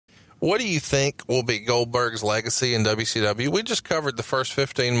What do you think will be Goldberg's legacy in WCW? We just covered the first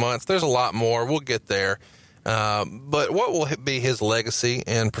 15 months. There's a lot more. We'll get there. But what will be his legacy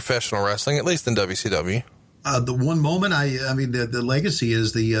in professional wrestling, at least in WCW? The one moment, I mean, the legacy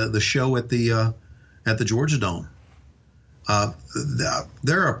is the show at the Georgia Dome.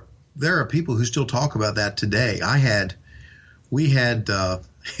 There are people who still talk about that today. We had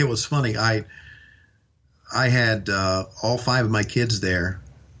it was funny. I had all 5 of my kids there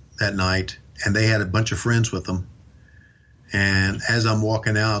that night, and they had a bunch of friends with them. And as I'm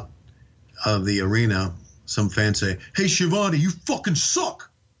walking out of the arena, some fans say, "Hey, Schiavone, you fucking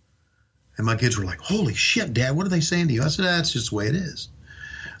suck." And my kids were like, "Holy shit, Dad, what are they saying to you?" I said, "That's just the way it is."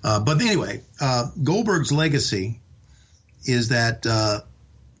 But anyway, Goldberg's legacy is that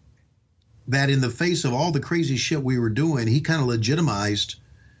in the face of all the crazy shit we were doing, he kind of legitimized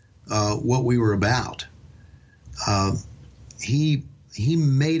what we were about. He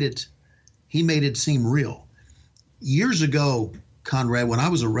made it seem real. Years ago, Conrad, when I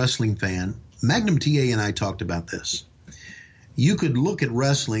was a wrestling fan, Magnum TA and I talked about this. You could look at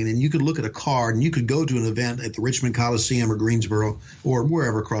wrestling and you could look at a card and you could go to an event at the Richmond Coliseum or Greensboro or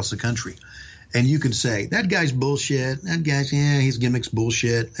wherever across the country. And you could say, that guy's bullshit. That guy's, his gimmick's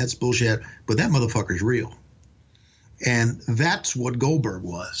bullshit. That's bullshit. But that motherfucker's real. And that's what Goldberg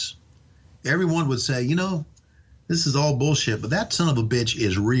was. Everyone would say, this is all bullshit, but that son of a bitch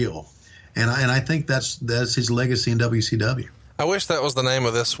is real. And I think that's his legacy in WCW. I wish that was the name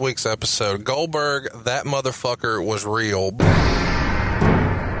of this week's episode. Goldberg, that motherfucker was real.